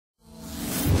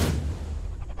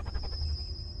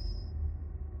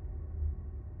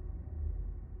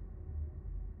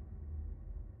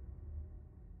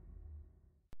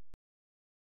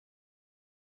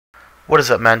What is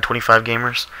up, Madden 25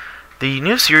 gamers? The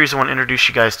new series I want to introduce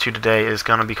you guys to today is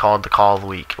going to be called the Call of the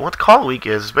Week. And what the Call of the Week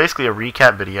is basically a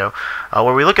recap video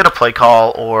where we look at a play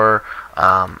call or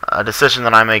a decision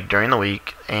that I make during the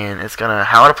week, and it's gonna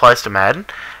how it applies to Madden.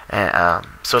 And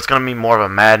so it's going to be more of a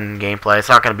Madden gameplay. It's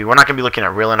not going to be. We're not going to be looking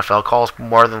at real NFL calls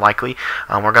more than likely.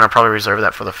 We're going to probably reserve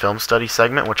that for the film study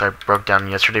segment, which I broke down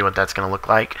yesterday what that's going to look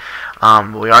like.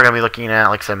 We are going to be looking at,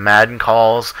 like I said, Madden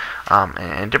calls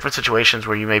and different situations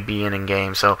where you may be in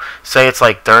game. So say it's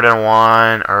like 3rd and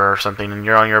 1 or something, and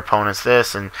you're on your opponent's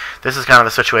and this is kind of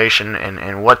the situation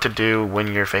and what to do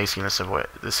when you're facing this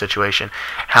situation.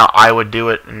 How I would do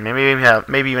it, and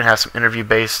maybe even have some interview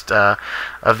based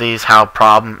of these.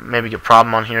 Maybe get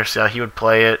problem on here, see how he would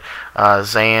play it.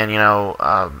 Zan,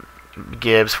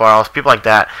 ZFarlz, people like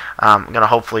that. I'm going to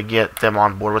hopefully get them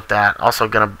on board with that. Also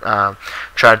going to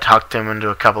try to talk them into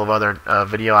a couple of other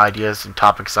video ideas and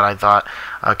topics that I thought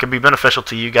could be beneficial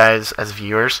to you guys as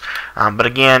viewers. But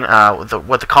again,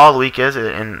 what the Call of the Week is,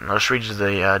 and I'll just read you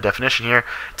the definition here.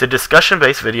 It's a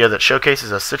discussion-based video that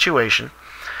showcases a situation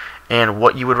and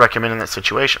what you would recommend in that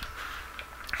situation.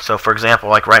 So, for example,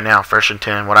 like right now, 1st and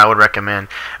 10, what I would recommend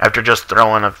after just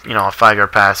throwing a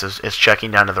 5-yard pass is checking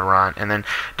down to the run, and then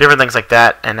different things like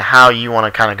that, and how you want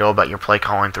to kind of go about your play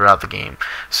calling throughout the game.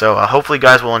 So, hopefully, you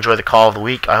guys will enjoy the Call of the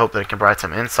Week. I hope that it can provide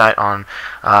some insight on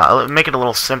make it a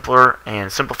little simpler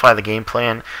and simplify the game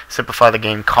plan, simplify the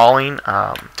game calling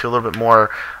to a little bit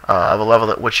more of a level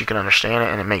at which you can understand it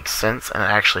and it makes sense and it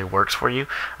actually works for you,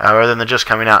 rather than just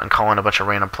coming out and calling a bunch of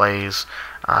random plays.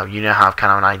 You now have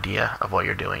kind of an idea of what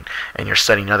you're doing, and you're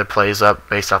setting other plays up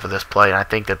based off of this play. And I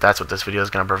think that that's what this video is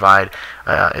going to provide,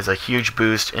 is a huge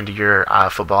boost into your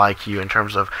football IQ in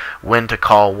terms of when to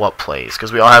call what plays.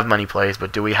 Because we all have money plays,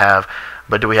 but do we have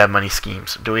money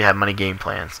schemes? Do we have money game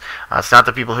plans? It's not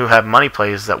the people who have money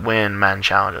plays that win Madden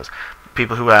challenges.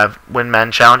 People who win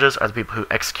Madden challenges are the people who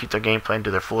execute their game plan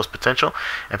to their fullest potential,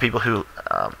 and people who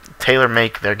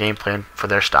tailor-make their game plan for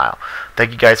their style.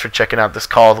 Thank you guys for checking out this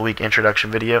Call of the Week introduction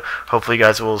video. Hopefully you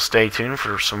guys will stay tuned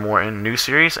for some more in new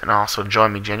series, and also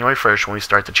join me January 1st when we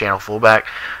start the channel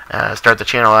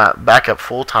back up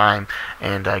full time,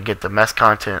 and get the best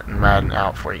content in Madden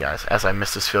out for you guys as I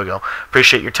miss this field goal.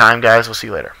 Appreciate your time, guys. We'll see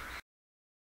you later.